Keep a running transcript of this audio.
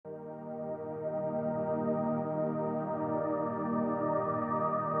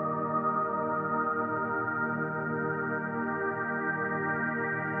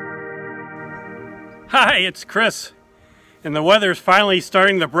Hi, it's Chris, and the weather's finally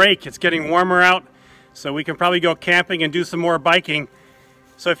starting to break. It's getting warmer out, so we can probably go camping and do some more biking.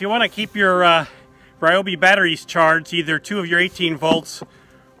 So if you want to keep your Ryobi batteries charged, either two of your 18 volts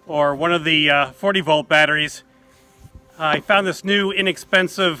or one of the 40 volt batteries, I found this new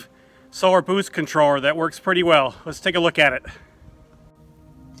inexpensive solar boost controller that works pretty well. Let's take a look at it.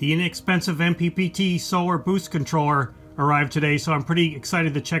 The inexpensive MPPT Solar boost controller arrived today, so I'm pretty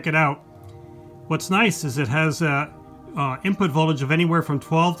excited to check it out. What's nice is it has a input voltage of anywhere from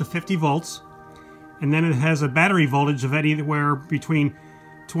 12 to 50 volts, and then it has a battery voltage of anywhere between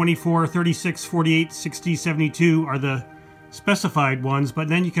 24, 36, 48, 60, 72 are the specified ones, but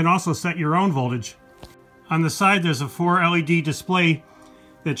then you can also set your own voltage. On the side there's a 4 LED display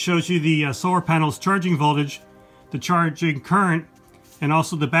that shows you the solar panel's charging voltage, the charging current, and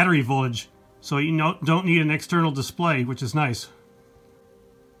also the battery voltage, so you don't need an external display, which is nice.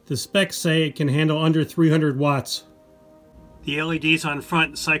 The specs say it can handle under 300 watts. The LEDs on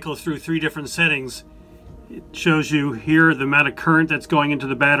front cycle through 3 different settings. It shows you here the amount of current that's going into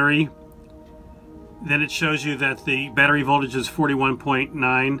the battery. Then it shows you that the battery voltage is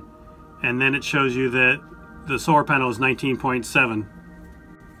 41.9, and then it shows you that the solar panel is 19.7.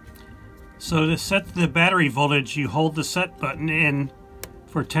 So to set the battery voltage, you hold the set button in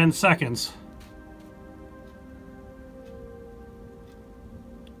for 10 seconds.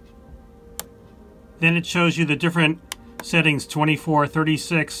 Then it shows you the different settings: 24,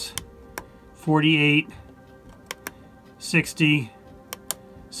 36, 48, 60,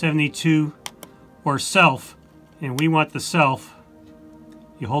 72, or self. And we want the self.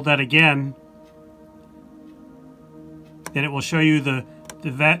 You hold that again, then it will show you the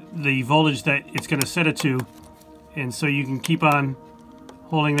voltage that it's going to set it to. And so you can keep on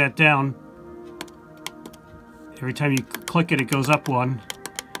holding that down. Every time you click it, it goes up one.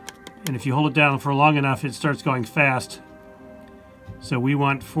 And if you hold it down for long enough, it starts going fast. So we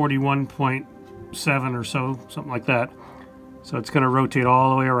want 41.7 or so, something like that. So it's going to rotate all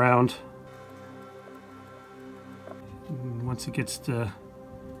the way around. And once it gets to,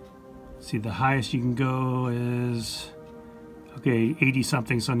 see, the highest you can go is, okay, 80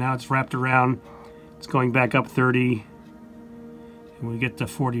 something. So now it's wrapped around. It's going back up 30. And when we get to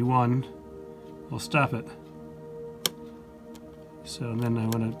 41, we'll stop it. So then I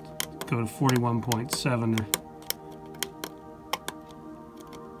want to go to 41.7,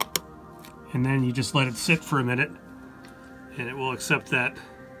 and then you just let it sit for a minute and it will accept that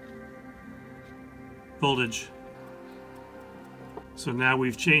voltage. So now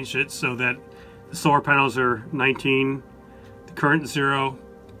we've changed it so that the solar panels are 19, the current 0,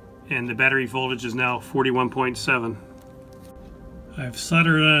 and the battery voltage is now 41.7. I've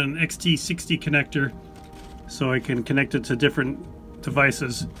soldered on an XT60 connector so I can connect it to different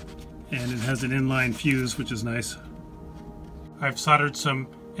devices, and it has an inline fuse, which is nice. I've soldered some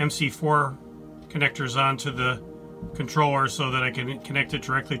MC4 connectors onto the controller so that I can connect it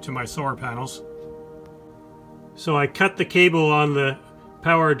directly to my solar panels. So I cut the cable on the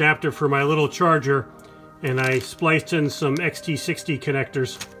power adapter for my little charger, and I spliced in some XT60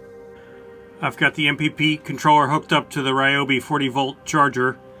 connectors. I've got the MPP controller hooked up to the Ryobi 40 volt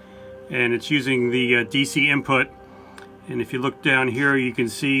charger, and it's using the DC input. And if you look down here, you can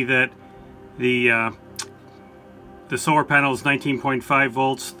see that the solar panel is 19.5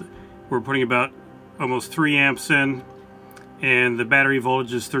 volts. We're putting about almost 3 amps in, and the battery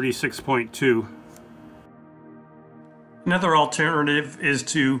voltage is 36.2. Another alternative is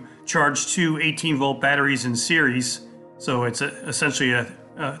to charge 2 18 volt batteries in series, so it's essentially a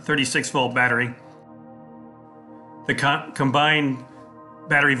 36 volt battery. The combined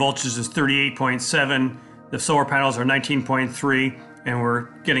battery voltage is 38.7. The solar panels are 19.3, and we're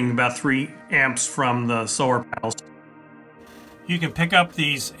getting about 3 amps from the solar panels. You can pick up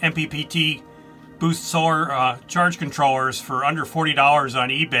these MPPT Boost Solar charge controllers for under $40 on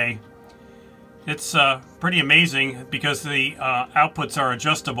eBay. It's pretty amazing because the outputs are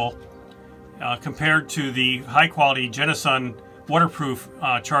adjustable compared to the high-quality Genasun waterproof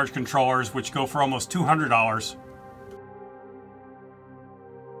charge controllers, which go for almost $200.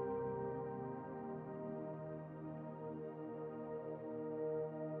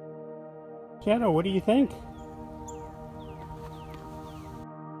 Shadow, what do you think?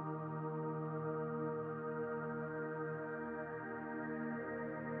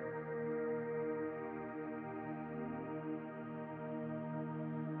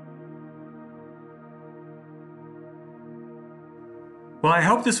 Well, I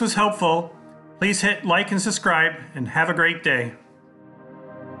hope this was helpful. Please hit like and subscribe, and have a great day.